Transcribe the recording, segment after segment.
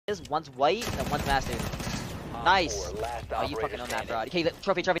One's white and one's master. Nice. Oh, you fucking own that, bro. Okay,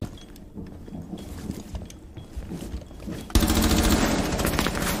 trophy.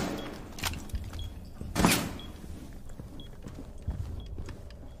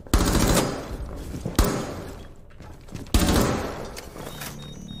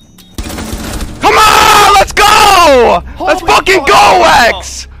 Come on, let's go! Let's fucking go,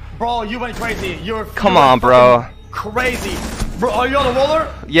 X! Bro, you went crazy. Come on, bro. Crazy. Bro, are you on the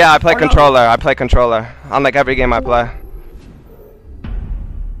roller? Yeah, I play controller. Unlike every game I play.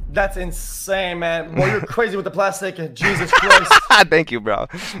 That's insane, man. Boy, you're crazy with the plastic. Jesus Christ. Thank you, bro.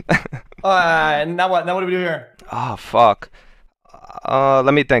 Now what? Now what do we do here? Oh, fuck.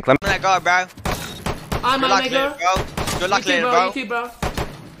 Let me think. Let go, bro. I'm Good luck, nigga. bro. Good luck, bro. You too, bro.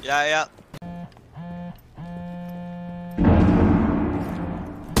 Yeah.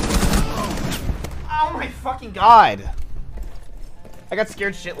 Oh my fucking god. I got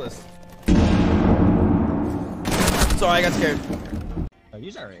scared shitless. Sorry, I got scared. Oh,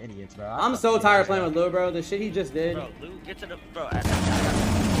 you are idiots, bro. I'm so tired of playing with Lou, bro. The shit he just did. Bro, Lou, get to the bro.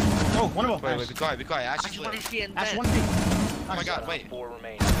 Oh, one of them. Wait, be quiet, be quiet. Ash is lit. Ash, one feet. Oh my god, wait. 4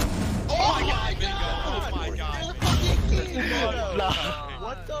 remain. Oh my god,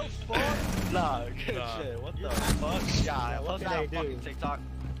 What the fuck? Nah, good shit. What the fuck? Yeah, what's that fucking TikTok?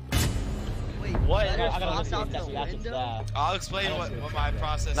 Wait, what? I gotta listen to the reaction to that. I'll explain what my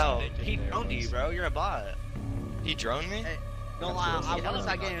process is. No, he droned you, bro. You're a bot. He droned me? Hey, no lie, I won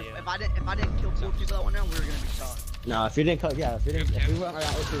that game. If I didn't kill 4 people that one round, we were gonna be shot. No, if you didn't cut, yeah, if we weren't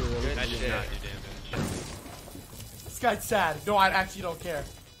out with you, we Good shit. This guy's sad. No, I actually don't care.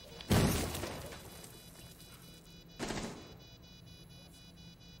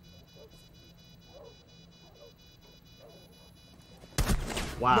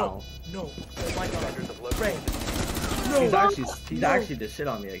 Wow. No. Oh my god. Ray. He's actually the shit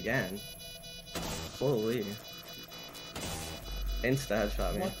on me again. Holy. Insta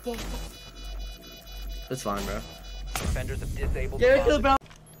headshot me. What the fuck? It's fine, bro. Defenders have disabled Yeah,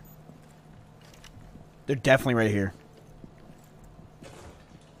 they're definitely right here.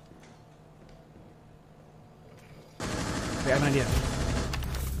 I have an idea.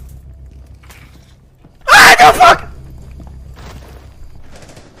 Ah, no fuck!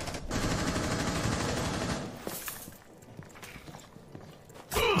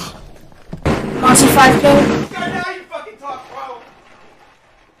 Monty 5K. Now you fucking talk, bro.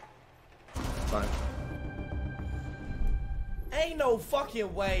 Fine. Ain't no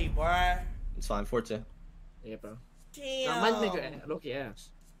fucking way, bruh. It's fine, 4-2. Yeah, bro. Damn. Man nigga, look your ass.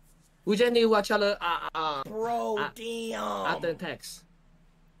 Hujan ni wachala Bro, damn. after text.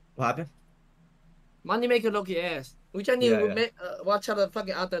 What happened? Money maker look your ass. Hujan ni wachala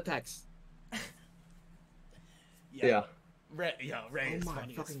fucking after text. Yeah. Ray is Oh my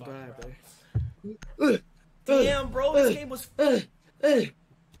funny fucking as fuck, god, bro. bro. Damn, bro, this game was. Bro.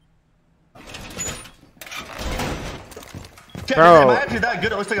 Am I actually that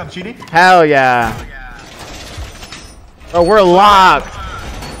good? It looks like I'm cheating. Hell yeah. Bro, we're locked.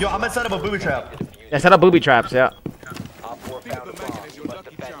 Yo, I'm gonna set up a booby trap. Yeah, set up booby traps, yeah.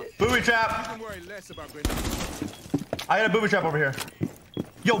 Booby trap. I got a booby trap over here.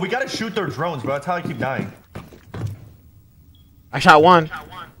 Yo, we gotta shoot their drones, bro. That's how I keep dying. I shot one.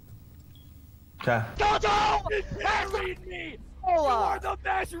 Okay. Read me! You are the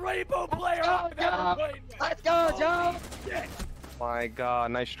best rainbow player I've ever played with! Let's go, Joe! My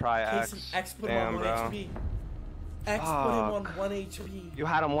god, nice try, X. X put Damn, him on 1 bro. HP. X put him on 1 HP. You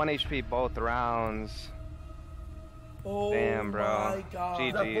had him 1 HP both rounds. Oh Damn, bro. my god.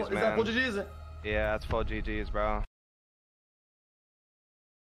 GG's, Is that full man. GG's? Yeah, that's full GG's, bro.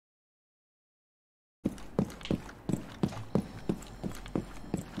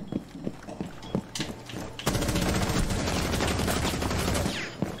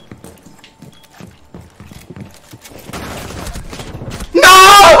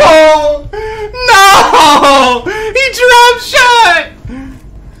 No! No! He drop shot!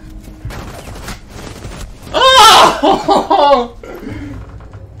 Oh!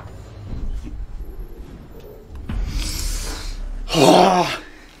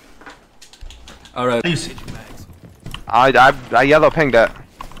 Alright. I yellow pinged it.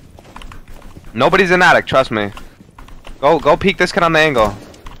 Nobody's an addict, trust me. Go peek this kid on the angle.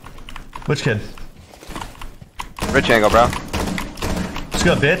 Which kid? Rich angle, bro. It's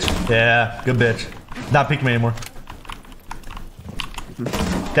good, bitch. Yeah, good bitch. Not peeking me anymore.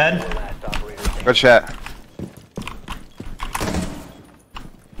 Dead? Good shit.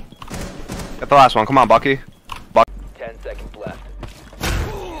 Get the last one. Come on, Bucky. 10 seconds left.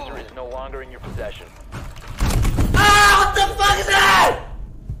 User is no longer in your possession. Ah, what the fuck is that?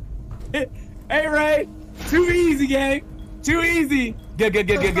 Hey, Ray. Too easy, gang. Too easy. Good. Wait,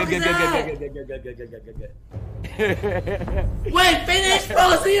 finish,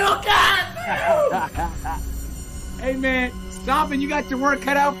 bro. So you don't got. Hey, man. Stop and you got your work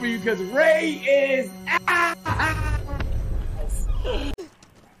cut out for you because Ray is ass. Let's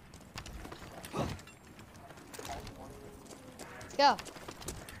go.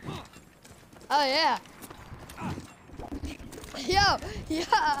 Oh, yeah. Yo.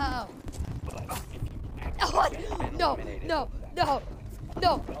 What? No.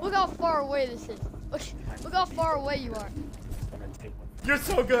 Look how far away this is. Look how far away you are. You're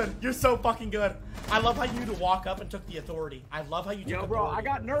so good. You're so fucking good. I love how you walk up and took the authority. I love how you took bro, authority.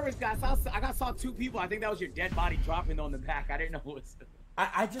 I got nervous, guys. I saw two people. I think that was your dead body dropping on the back. I didn't know what was.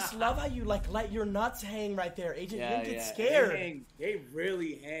 I just love how you like let your nuts hang right there, Agent. You didn't get scared. They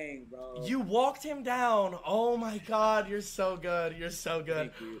really hang, bro. You walked him down. Oh my god, you're so good. You're so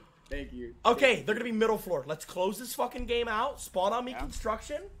good. Thank you. Okay, they're gonna be middle floor. Let's close this fucking game out. Spawn on me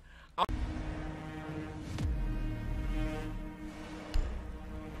construction.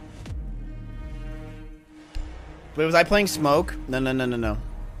 Wait, was I playing Smoke? No.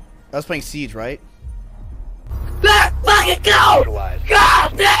 I was playing Siege, right? Let's fucking go!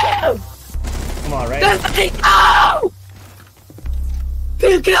 God damn! Come on, right? Let's fucking go!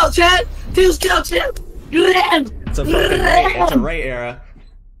 2 kills, Chad! 2 kills, Chad! Land! It's a fucking Ray. It's a Ray era.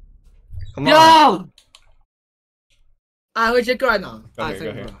 Come on. Yo! Alright, where's your guy now? Go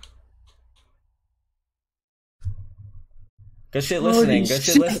here. Good shit listening. Good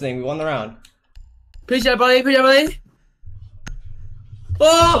shit listening. We won the round. Appreciate it, buddy.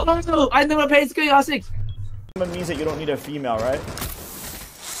 Oh! I never paid skill, y'all 6. It means that you don't need a female, right?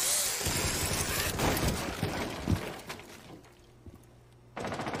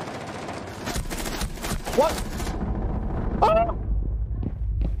 What? Oh!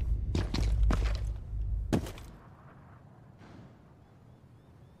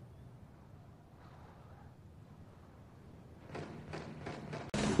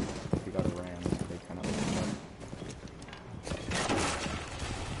 You got a ram. They kind of look like.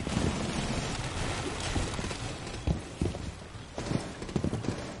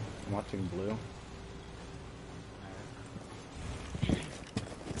 I'm watching blue.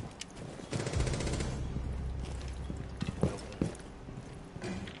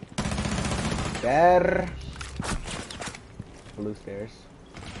 There. Blue stairs.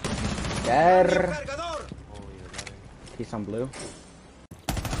 There. He's on blue.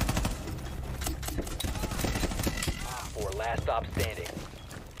 For last stop standing.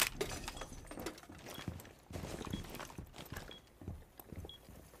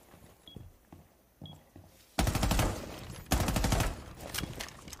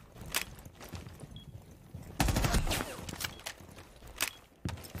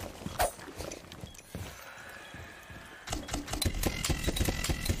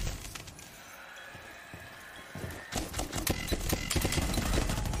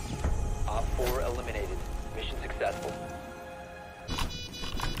 Op 4 eliminated. Mission successful.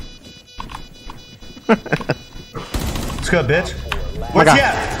 Let's go, bitch. Where's he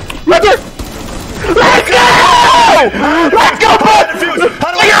at? Let's go! Let's go, bud! Figure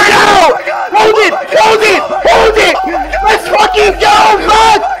it out! Hold it! Let's fucking go,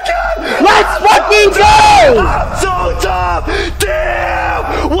 bud! Let's fucking go! So tough! Damn!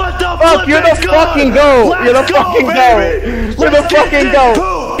 What the fuck? You're the fucking go! You're the fucking go! You're the fucking go!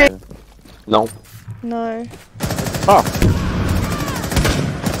 No. No. Oh.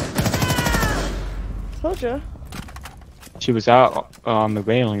 Told ya. She was out on the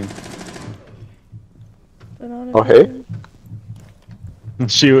railing. Banana Oh, hey?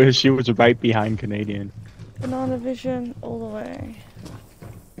 vision. She was right behind Canadian. Banana vision all the way.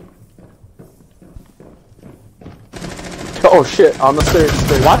 Oh shit, on the stairs.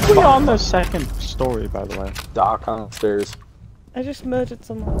 Why are we on the second story, by the way? Doc on the stairs. I just murdered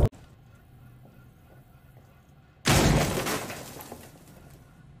someone.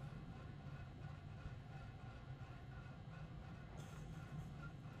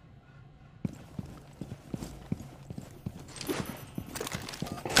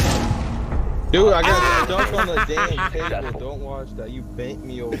 Dude, I got stuck on the damn table. Don't watch that. You bent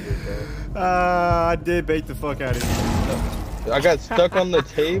me over, bro. I did bait the fuck out of you. I got stuck on the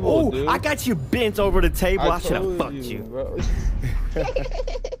table, dude. I got you bent over the table. I should have fucked you. Bro.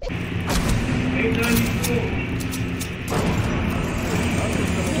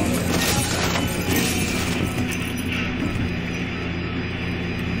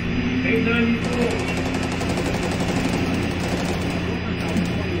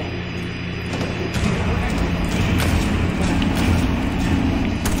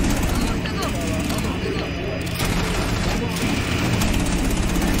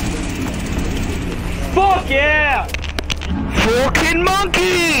 yeah! Fucking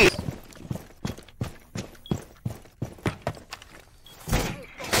monkey!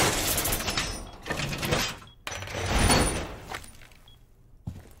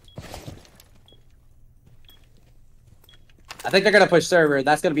 I think they're gonna push server.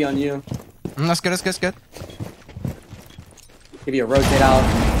 That's gonna be on you. That's good, that's good, that's good. Give you a rotate out.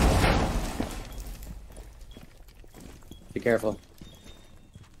 Be careful.